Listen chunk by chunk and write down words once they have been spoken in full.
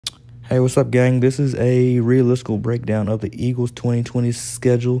Hey, what's up, gang? This is a realistic breakdown of the Eagles' 2020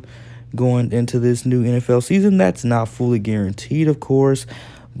 schedule going into this new NFL season. That's not fully guaranteed, of course,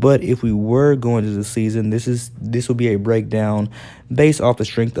 but if we were going to the season, this will be a breakdown based off the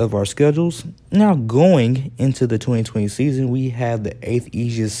strength of our schedules. Now, going into the 2020 season, we have the 8th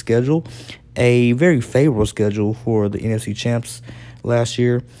easiest schedule, a very favorable schedule for the NFC champs last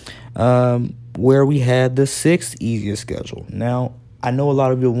year, where we had the 6th easiest schedule. Now, I know a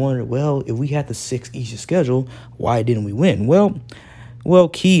lot of you wonder, well, if we had the 6th easiest schedule, why didn't we win? Well,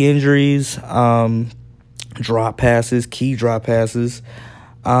 key injuries, drop passes, key drop passes,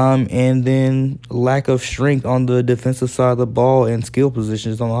 and then lack of strength on the defensive side of the ball and skill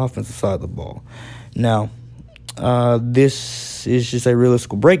positions on the offensive side of the ball. Now, this is just a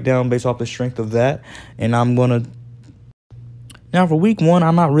realistic breakdown based off the strength of that, and Now, for week 1,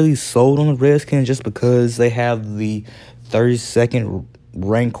 I'm not really sold on the Redskins just because they have the 32nd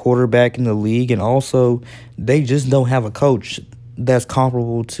ranked quarterback in the league, and also they just don't have a coach that's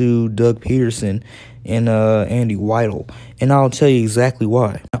comparable to Doug Peterson and Andy Weidl, and I'll tell you exactly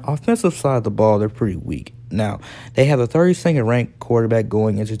why. The offensive side of the ball, they're pretty weak. Now, they have the 32nd ranked quarterback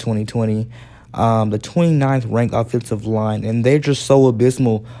going into 2020, the 29th ranked offensive line, and they're just so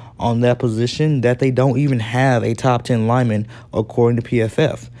abysmal on that position that they don't even have a top 10 lineman according to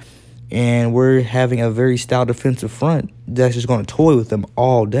PFF. And we're having a very stout defensive front that's just going to toy with them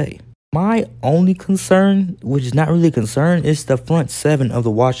all day. My only concern, which is not really a concern, is the front 7 of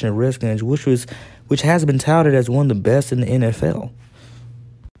the Washington Redskins, which has been touted as one of the best in the NFL.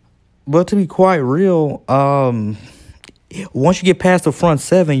 But to be quite real, once you get past the front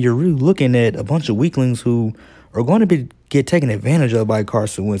 7, you're really looking at a bunch of weaklings who are going to get taken advantage of by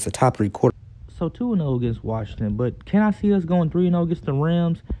Carson Wentz, the top 3 quarterbacks. So 2-0 against Washington, but can I see us going 3-0 against the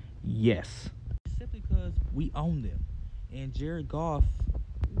Rams? Yes. Simply because we own them. And Jared Goff,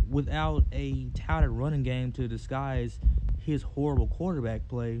 without a touted running game to disguise his horrible quarterback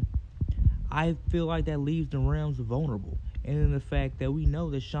play, I feel like that leaves the Rams vulnerable. And then the fact that we know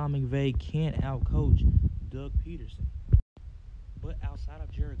that Sean McVay can't outcoach Doug Peterson. But outside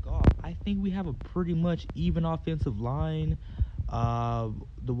of Jared Goff, I think we have a pretty much even offensive line.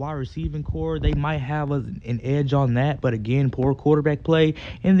 The wide receiving core, they might have an edge on that, but again, poor quarterback play.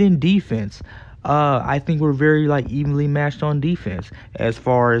 And then defense, I think we're very evenly matched on defense as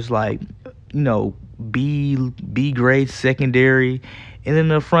far as B grade secondary, and then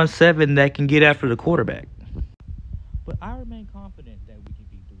the front 7 that can get after the quarterback. But I remain confident that we can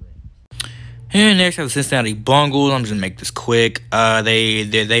beat the Rams. And next, I have the Cincinnati Bengals. I'm just gonna make this quick.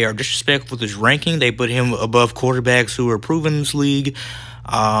 They are disrespectful with his ranking. They put him above quarterbacks who are proven in this league.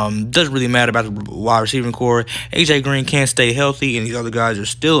 Doesn't really matter about the wide receiving core. AJ Green can't stay healthy, and these other guys are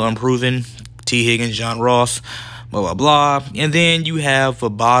still unproven. T. Higgins, John Ross, blah blah blah. And then you have a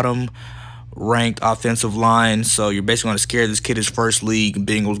bottom-ranked offensive line. So you're basically gonna scare this kid his first league.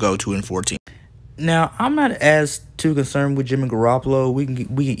 Bengals go 2-14. Now, I'm not as too concerned with Jimmy Garoppolo. We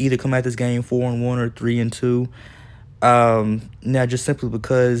can either come at this game 4-1 or 3-2. Now, just simply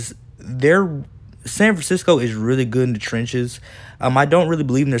because San Francisco is really good in the trenches. I don't really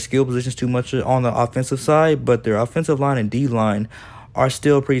believe in their skill positions too much on the offensive side, but their offensive line and D-line are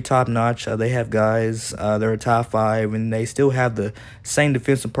still pretty top-notch. They have guys, they're a top 5, and they still have the same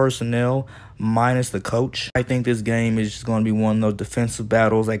defensive personnel minus the coach. I think this game is just going to be one of those defensive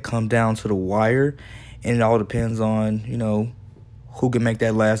battles that come down to the wire, and it all depends on, who can make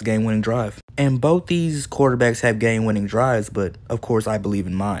that last game-winning drive. And both these quarterbacks have game-winning drives, but, of course, I believe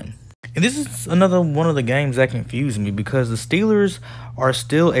in mine. And this is another one of the games that confused me because the Steelers are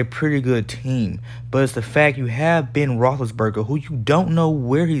still a pretty good team. But it's the fact you have Ben Roethlisberger, who you don't know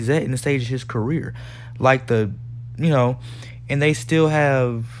where he's at in the stage of his career. And they still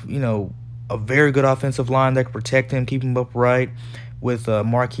have, a very good offensive line that can protect him, keep him upright with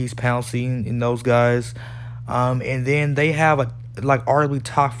Marquise Pouncey and those guys. And then they have arguably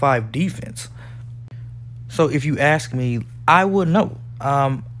top 5 defense. So if you ask me, I wouldn't know.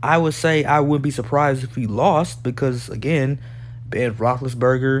 I would say I wouldn't be surprised if we lost because, again, Ben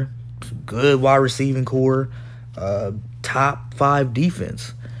Roethlisberger, good wide receiving core, top 5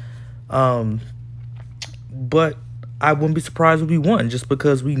 defense. But I wouldn't be surprised if we won just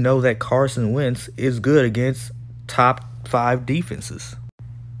because we know that Carson Wentz is good against top 5 defenses.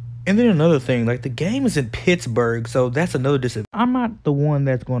 And then another thing, the game is in Pittsburgh, so that's another disadvantage. I'm not the one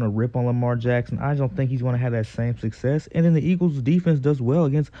that's going to rip on Lamar Jackson. I don't think he's going to have that same success. And then the Eagles' defense does well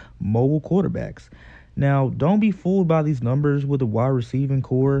against mobile quarterbacks. Now, don't be fooled by these numbers with the wide receiving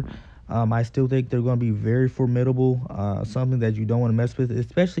core. I still think they're going to be very formidable, something that you don't want to mess with,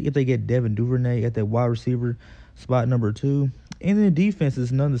 especially if they get Devin Duvernay at that wide receiver spot number 2. And then defense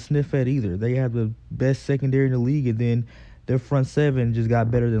is none to sniff at either. They have the best secondary in the league, and then their front seven just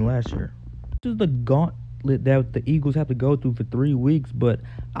got better than last year. This is the gauntlet that the Eagles have to go through for 3 weeks, but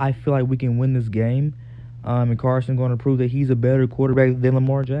I feel like we can win this game. And Carson's going to prove that he's a better quarterback than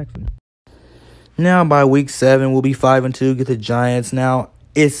Lamar Jackson. Now, by week 7, we'll be 5-2, get the Giants. Now,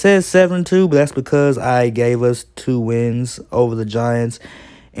 it says 7-2, but that's because I gave us 2 wins over the Giants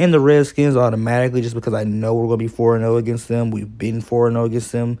and the Redskins automatically, just because I know we're going to be 4-0 against them. We've been 4-0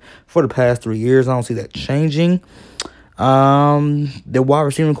 against them for the past 3 years. I don't see that changing. The wide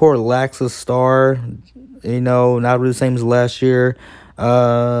receiving core lacks a star. Not really the same as last year.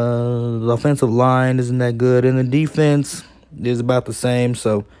 The offensive line isn't that good, and the defense is about the same,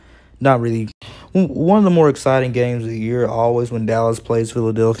 so not really. One of the more exciting games of the year, always when Dallas plays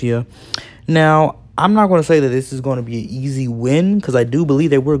Philadelphia. Now, I'm not going to say that this is going to be an easy win, because I do believe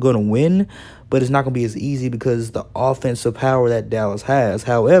that we're going to win, but it's not going to be as easy because the offensive power that Dallas has.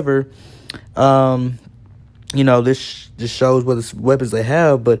 However, this just shows what weapons they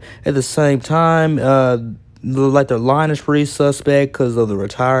have, but at the same time, their line is pretty suspect because of the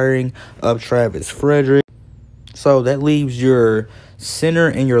retiring of Travis Frederick. So that leaves your center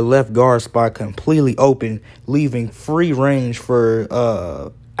and your left guard spot completely open, leaving free range for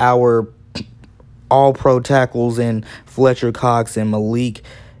our all-pro tackles and Fletcher Cox and Malik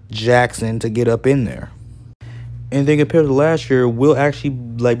Jackson to get up in there. And then compared to last year, we'll actually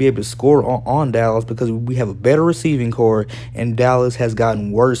be able to score on Dallas because we have a better receiving core, and Dallas has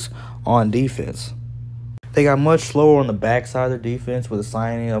gotten worse on defense. They got much slower on the backside of their defense with the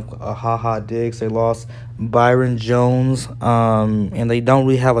signing of HaHa Diggs. They lost Byron Jones, and they don't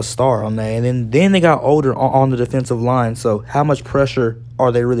really have a star on that. And then they got older on the defensive line. So how much pressure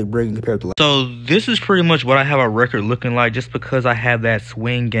are they really bringing compared to last? So this is pretty much what I have our record looking like, just because I have that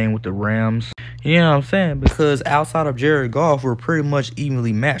swing game with the Rams. You know what I'm saying? Because outside of Jared Goff, we're pretty much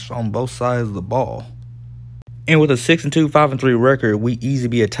evenly matched on both sides of the ball. And with a 6-2, 5-3 record, we easily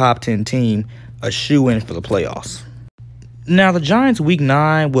be a top 10 team, a shoe-in for the playoffs. Now, the Giants week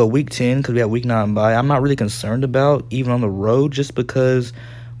 10, because we have week 9 bye, I'm not really concerned about, even on the road, just because,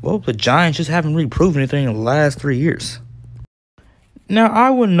 the Giants just haven't really proven anything in the last 3 years. Now,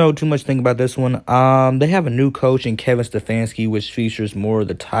 I wouldn't know too much thing about this one. They have a new coach in Kevin Stefanski, which features more of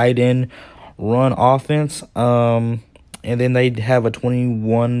the tight end run offense. And then they have a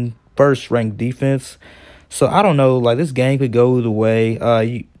 21 first-ranked defense. So, I don't know. This game could go either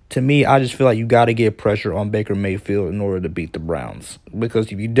way. To me, I just feel like you got to get pressure on Baker Mayfield in order to beat the Browns. Because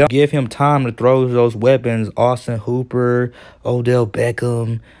if you don't give him time to throw those weapons, Austin Hooper, Odell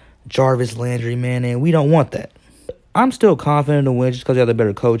Beckham, Jarvis Landry, and we don't want that. I'm still confident to win just because they have a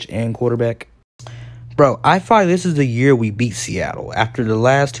better coach and quarterback. Bro, I feel like this is the year we beat Seattle. After the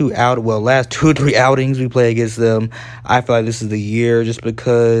last 2 or 3 outings we play against them, I feel like this is the year just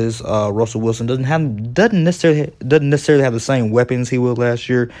because Russell Wilson doesn't necessarily have the same weapons he will last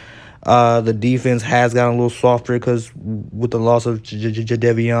year. The defense has gotten a little softer because with the loss of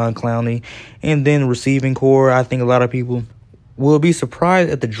Jadeveon Clowney, and then the receiving core, I think a lot of people will be surprised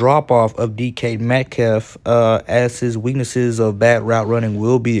at the drop-off of DK Metcalf as his weaknesses of bad route running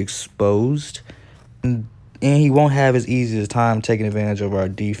will be exposed. And he won't have as easy a time taking advantage of our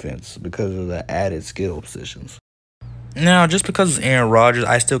defense because of the added skill positions. Now, just because it's Aaron Rodgers,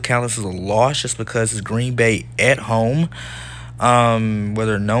 I still count this as a loss just because it's Green Bay at home, where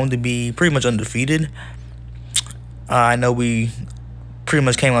they're known to be pretty much undefeated. I know we pretty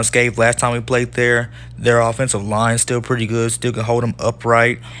much came unscathed last time we played there. Their offensive line is still pretty good, still can hold them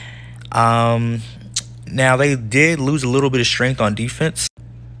upright. Now, they did lose a little bit of strength on defense,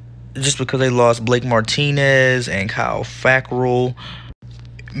 just because they lost Blake Martinez and Kyle Fackrell,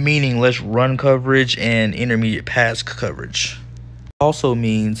 meaning less run coverage and intermediate pass coverage. Also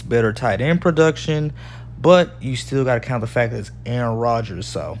means better tight end production, but you still got to count the fact that it's Aaron Rodgers.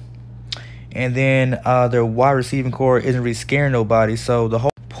 So, and then their wide receiving core isn't really scaring nobody. So the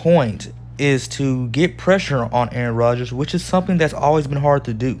whole point is to get pressure on Aaron Rodgers, which is something that's always been hard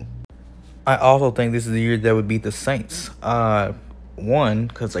to do. I also think this is the year that would beat the Saints. One,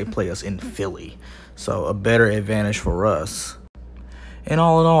 because they play us in Philly, so a better advantage for us. And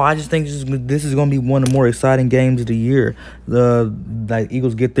all in all, I just think this is going to be one of the more exciting games of the year. The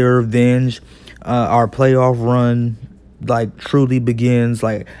Eagles get their revenge. Our playoff run, truly begins.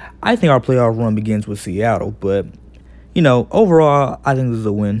 I think our playoff run begins with Seattle, but, overall, I think this is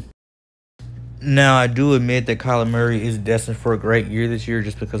a win. Now, I do admit that Kyler Murray is destined for a great year this year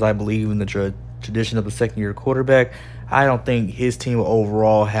just because I believe in the tradition of a second-year quarterback. I don't think his team will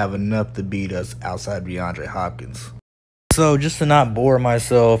overall have enough to beat us outside DeAndre Hopkins. So just to not bore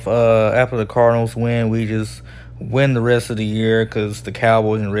myself, after the Cardinals win, we win the rest of the year because the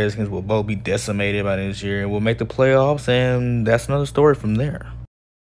Cowboys and Redskins will both be decimated by this year. We'll make the playoffs, and that's another story from there.